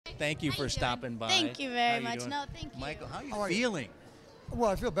Thank you How for you stopping doing? by. Thank you How very you much. doing? No, thank you. Michael, how How are are you you? feeling? Well,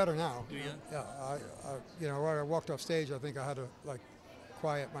 I feel better now. Do you? Yeah, when I walked off stage, I think I had to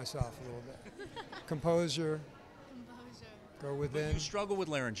quiet myself a little bit. Composure, go But within. you struggle with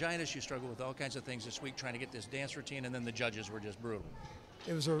laryngitis. You struggle with all kinds of things this week trying to get this dance routine, and then the judges were just brutal.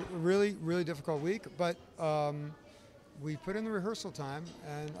 It was a really, really difficult week, but we put in the rehearsal time,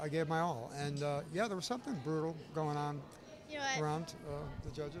 and I gave my all. And yeah, there was something brutal going on You know what? around the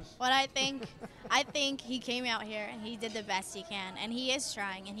judges. What I think he came out here and he did the best he can, and he is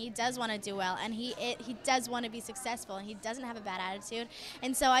trying, and he does want to do well, and he does want to be successful, and he doesn't have a bad attitude.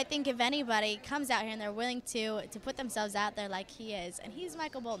 And so I think if anybody comes out here and they're willing to put themselves out there like he is, and he's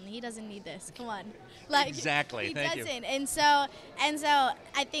Michael Bolton, he doesn't need this. Come on, Exactly. He Thank you. doesn't. And so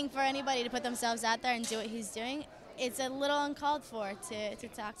I think for anybody to put themselves out there and do what he's doing, it's a little uncalled for to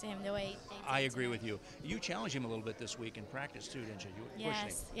talk to him the way they did I agree tonight. with you. You challenged him a little bit this week in practice too, didn't you? You were pushing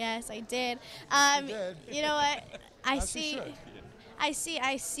him. Yes, I did. did. You know what? As you should.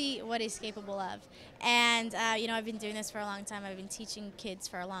 I see what he's capable of, and I've been doing this for a long time. I've been teaching kids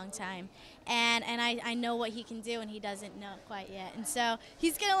for a long time, and I know what he can do, and he doesn't know it quite yet. And so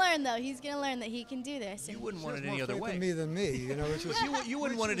he's gonna learn, though. He's gonna learn that he can do this. You And wouldn't want it She has any more other faith way. in me than me, which is You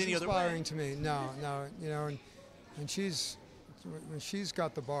wouldn't want it which any is other way. inspiring to me. No, and she's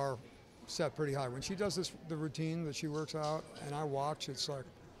got the bar set pretty high. When she does the routine that she works out, and I watch, it's like,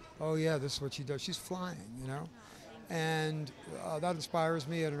 oh yeah, this is what she does. She's flying, and that inspires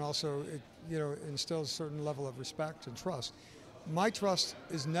me, and also it instills a certain level of respect and trust. My trust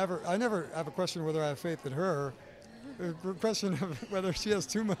is I never have a question whether I have faith in her, a question of whether she has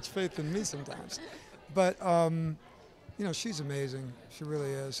too much faith in me sometimes. But she's amazing. She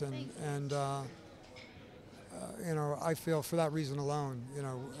really is, and I feel for that reason alone,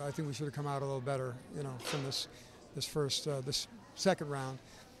 I think we should have come out a little better, from this second round.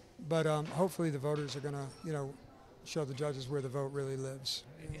 But hopefully the voters are going to, show the judges where the vote really lives.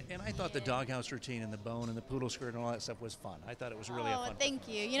 And I thought the doghouse routine and the bone and the poodle skirt and all that stuff was fun. I thought it was really a fun. Thank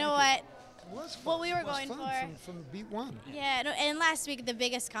you. You know what? It was fun. What we were It was going fun for. from beat one. Yeah, no, and last week the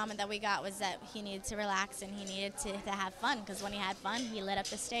biggest comment that we got was that he needed to relax and he needed to have fun, because when he had fun, he lit up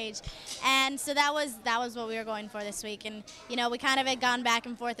the stage. And so that was what we were going for this week. And we kind of had gone back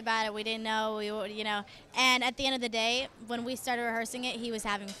and forth about it. We didn't know and at the end of the day, when we started rehearsing it, he was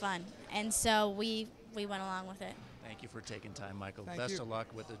having fun, and so we went along with it. Thank you for taking time, Michael. Thank Best you. of luck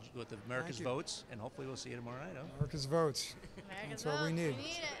with the America's you. votes, and hopefully we'll see you tomorrow night. America's votes. America's That's what we votes, need. We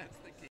need it.